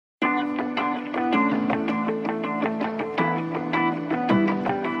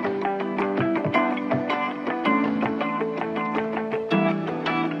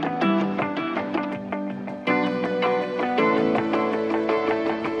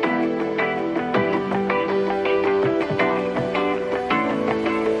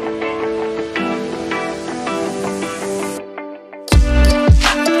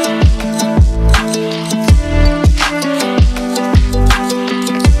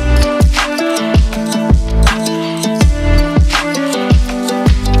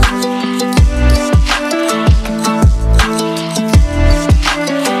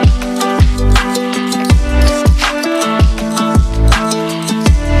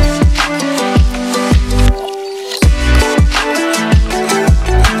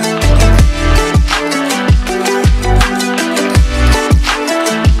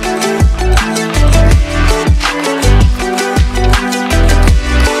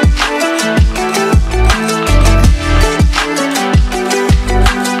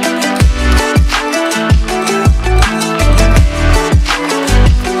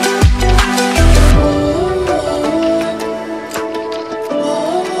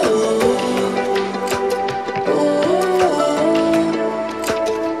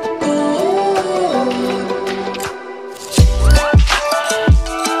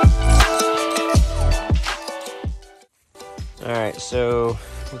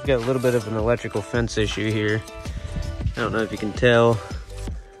So we've got a little bit of an electrical fence issue here. I don't know if you can tell,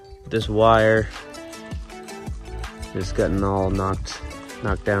 this wire has gotten all knocked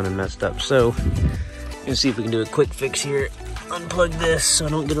down and messed up. So let's see if we can do a quick fix here. Unplug this so I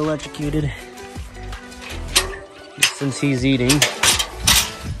don't get electrocuted. Since he's eating,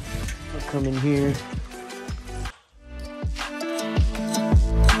 I'll come in here.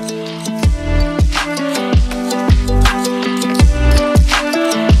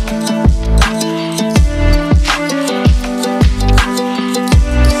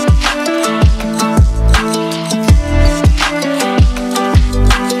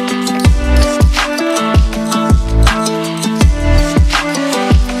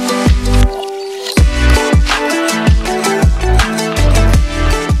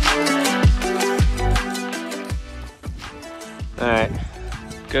 Alright,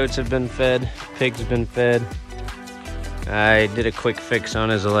 goats have been fed, pigs have been fed. I did a quick fix on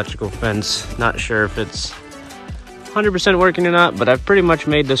his electrical fence. Not sure if it's 100% working or not, but I've pretty much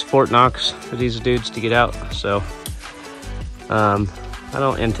made this Fort Knox for these dudes to get out. So I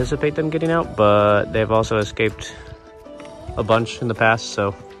don't anticipate them getting out, but they've also escaped a bunch in the past,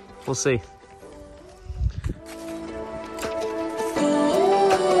 so we'll see.